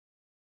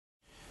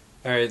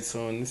Alright,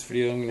 so in this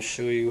video I'm going to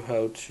show you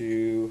how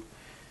to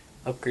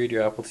upgrade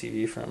your Apple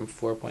TV from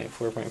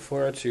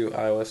 4.4.4 to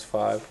iOS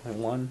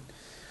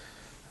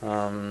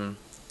 5.1.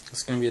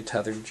 It's going to be a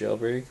tethered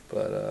jailbreak,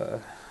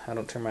 but I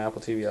don't turn my Apple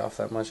TV off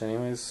that much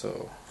anyways,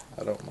 so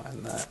I don't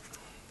mind that.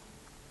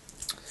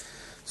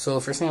 So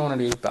the first thing I want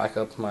to do is back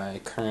up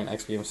my current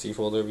XBMC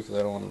folder because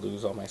I don't want to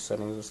lose all my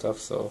settings and stuff.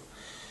 So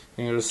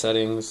you can go to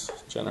Settings,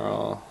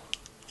 General,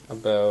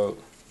 About.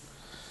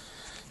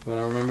 You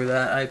want to remember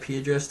that IP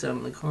address down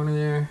in the corner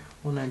there,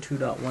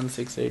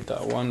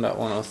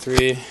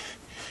 192.168.1.103.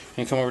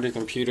 And come over to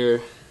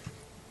Computer,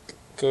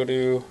 go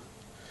to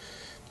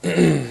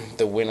the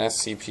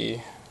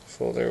WinSCP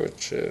folder,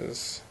 which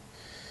is,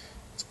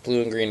 it's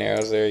blue and green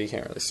arrows there, you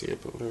can't really see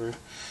it, but whatever.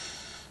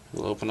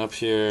 We'll open up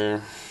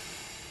here.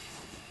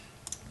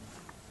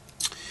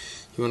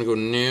 You want to go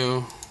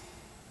New,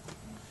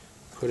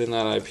 put in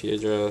that IP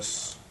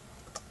address.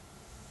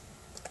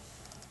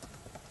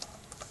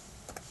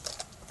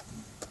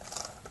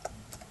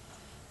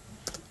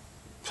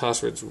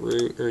 Password's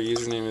root, or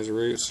username is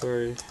root,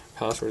 sorry.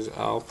 Password is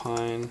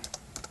Alpine.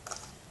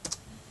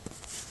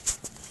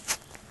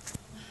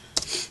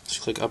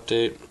 Just click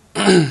update.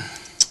 Then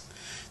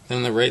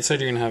on the right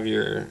side you're going to have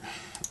your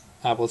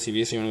Apple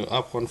TV, so you want to go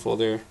up one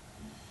folder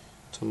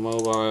to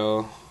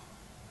Mobile,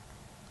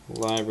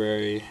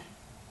 Library,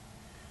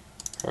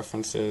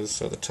 Preferences,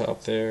 so the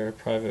top there,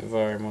 Private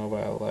VAR,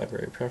 Mobile,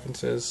 Library,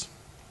 Preferences.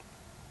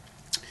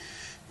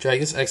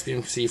 Drag this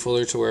XBMC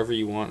folder to wherever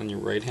you want on your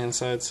right hand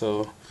side,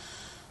 so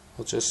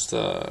I'll just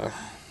drag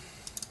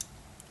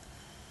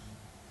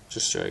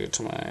it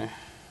to my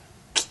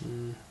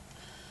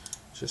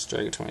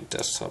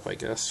desktop, I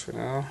guess, for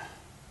now.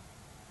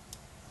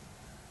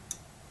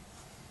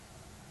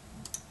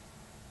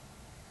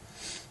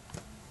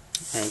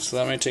 Alright, so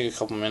that might take a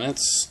couple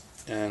minutes,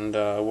 and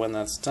when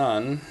that's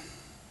done,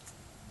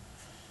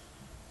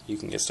 you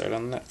can get started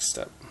on the next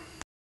step.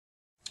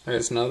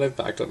 Alright, so now that I've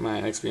backed up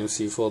my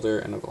XBMC folder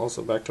and I've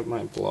also backed up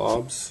my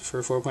blobs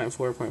for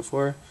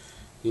 4.4.4,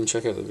 you can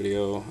check out the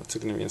video. It's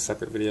going to be a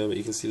separate video, but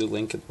you can see the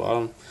link at the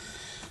bottom.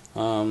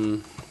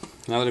 Now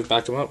that I've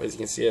backed them up, as you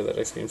can see, I have that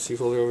XBMC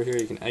folder over here.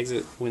 You can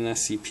exit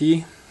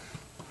WinSCP,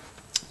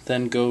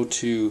 then go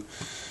to,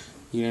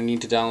 you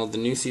need to download the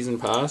new season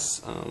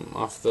pass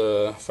off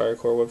the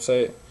Firecore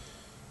website.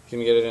 You can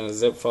get it in a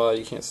zip file.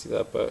 You can't see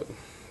that, but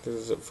there's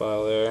a zip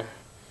file there.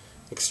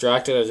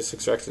 Extract it. I just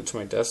extracted it to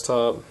my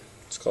desktop.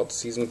 It's called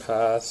Season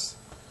Pass,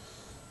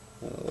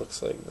 and it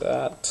looks like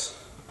that.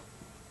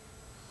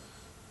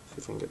 See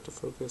if I can get to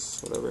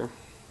focus, whatever.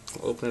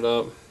 I'll open it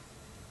up.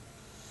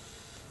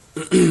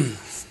 It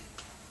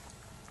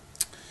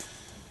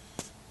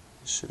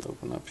should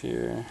open up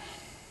here.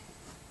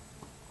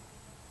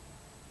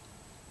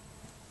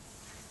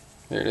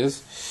 There it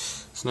is.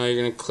 So now you're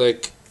going to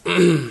click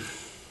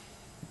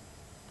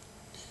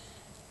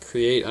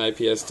Create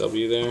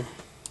IPSW there.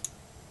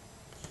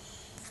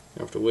 You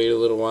have to wait a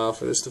little while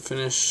for this to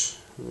finish,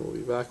 and we'll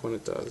be back when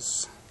it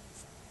does.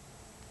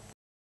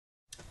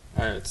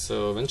 Alright,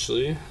 so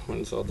eventually, when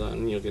it's all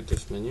done, you'll get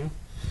this menu.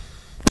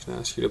 It's going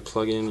to ask you to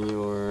plug in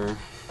your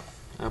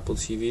Apple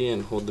TV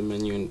and hold the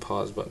menu and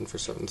pause button for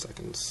 7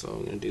 seconds. So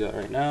I'm going to do that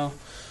right now.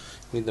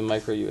 You need the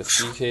micro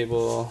USB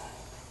cable.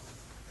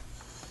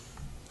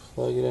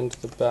 Plug it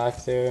into the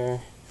back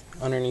there,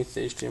 underneath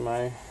the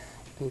HDMI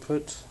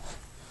input.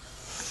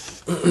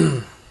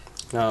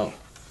 Now,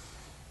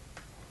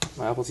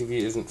 my Apple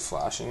TV isn't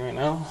flashing right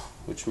now,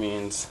 which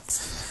means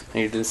I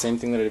need to do the same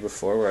thing that I did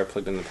before where I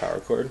plugged in the power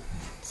cord.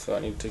 So I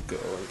need to go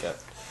and get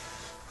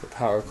the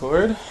power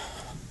cord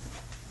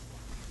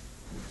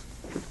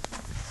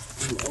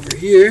from over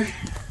here,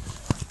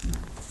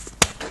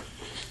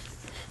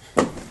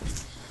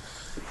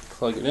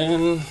 plug it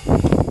in,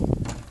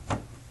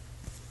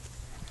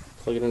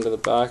 plug it into the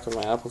back of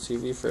my Apple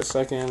TV for a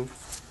second.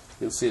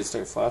 You'll see it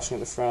start flashing at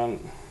the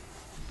front.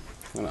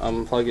 I'm going to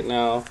unplug it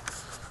now.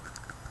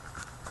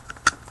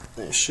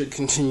 It should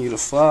continue to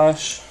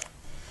flash.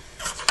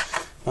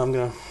 Now I'm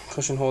going to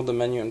push and hold the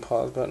menu and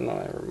pause button on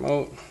my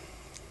remote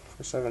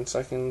for 7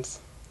 seconds.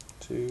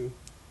 2,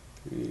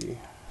 3,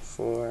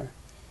 4,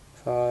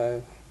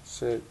 5,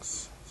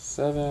 6,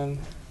 7.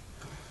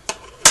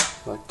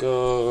 Let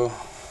go.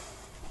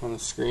 On the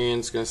screen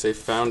it's going to say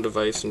found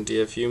device in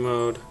DFU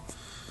mode.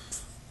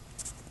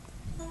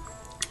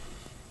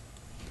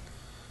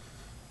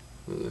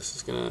 And this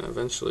is going to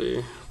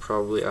eventually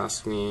probably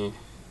ask me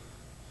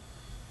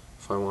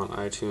if I want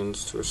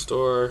iTunes to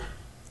restore.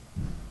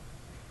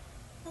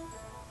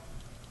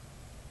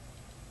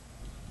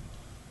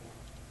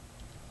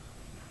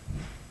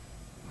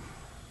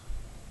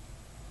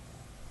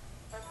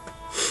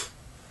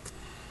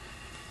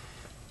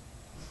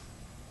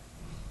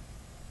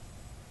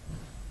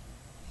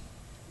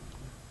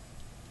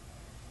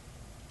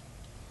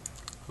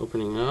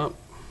 Opening up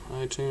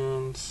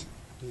iTunes,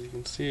 as you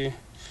can see,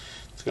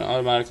 it's going to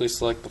automatically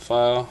select the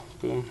file.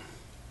 Boom.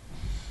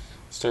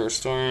 Start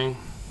restoring.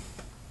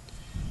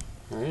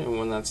 Alright, and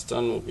when that's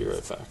done, we'll be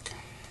right back.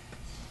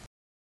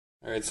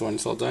 Alright, so when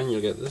it's all done,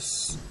 you'll get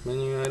this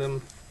menu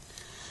item.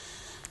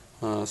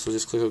 So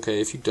just click OK.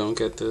 If you don't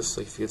get this,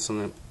 like if you get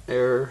some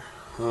error,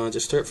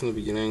 just start from the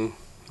beginning.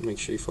 Make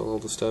sure you follow all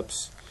the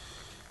steps,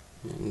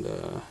 and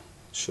it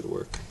should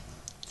work.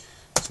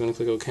 So I'm going to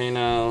click OK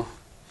now.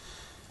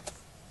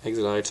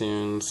 Exit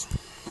iTunes.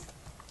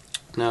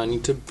 Now I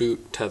need to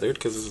boot tethered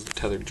because this is a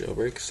tethered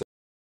jailbreak. So.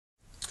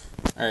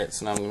 Alright,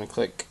 so now I'm going to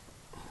click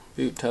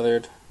boot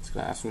tethered. It's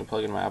going to ask me to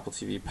plug in my Apple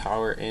TV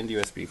power and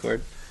USB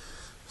cord.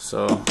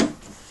 So I'm going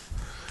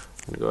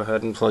to go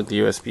ahead and plug the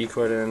USB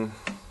cord in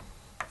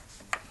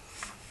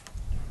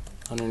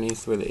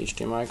underneath where the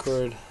HDMI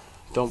cord.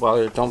 Don't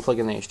plug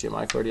in the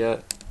HDMI cord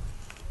yet.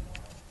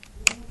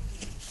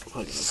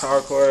 Plug in the power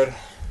cord. It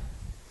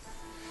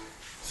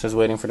says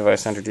waiting for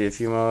device to enter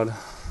DFU mode.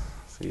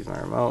 So use my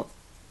remote.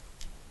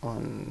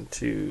 1,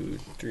 2,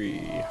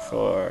 3,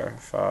 4,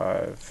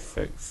 5,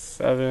 6,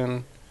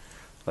 7.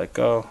 Let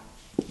go.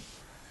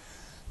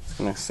 It's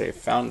going to say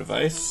found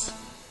device.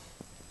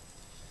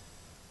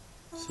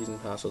 Season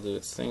pass will do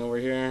its thing over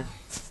here.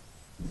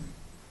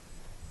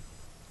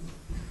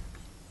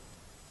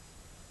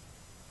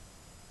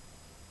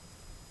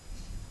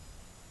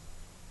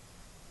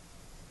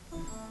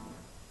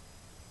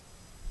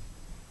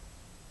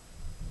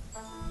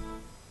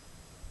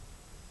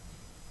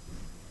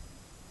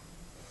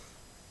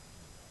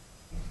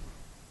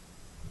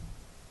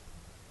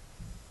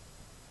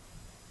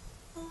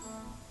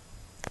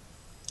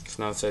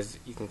 So now it says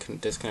you can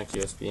disconnect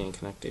USB and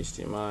connect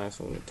HDMI,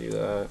 so I'm going to do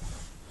that.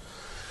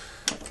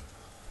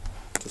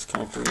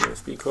 Disconnecting the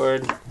USB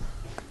cord,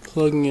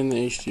 plugging in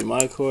the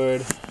HDMI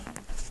cord.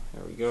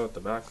 There we go at the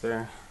back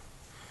there.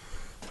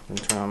 I'm going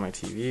to turn on my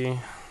TV.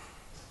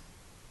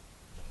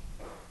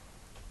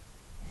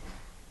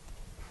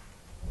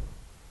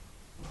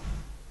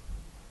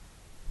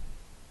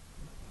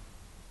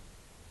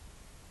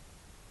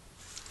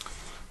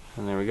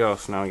 And there we go.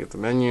 So now we get the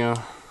menu.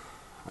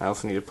 I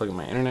also need to plug in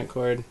my internet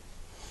cord.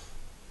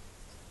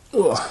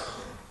 Ugh.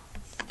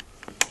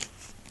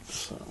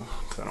 So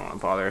I don't want to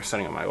bother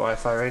setting up my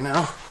Wi-Fi right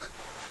now.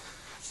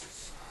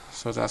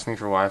 So it's asking me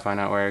for Wi-Fi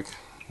network.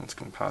 It's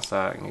going to pass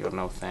that. I'm going to go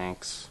no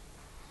thanks.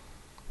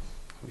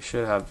 We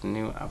should have the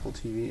new Apple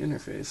TV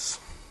interface.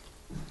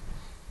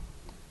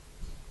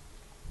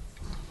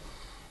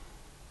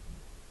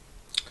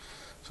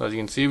 So as you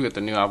can see, we got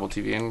the new Apple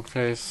TV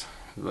interface.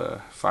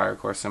 The fire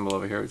core symbol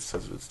over here which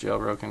says it's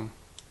jailbroken.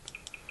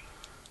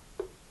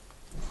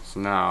 So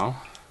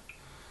now,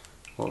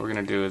 what we're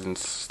going to do is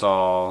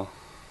install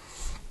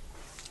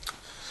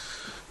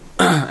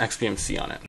XBMC on it.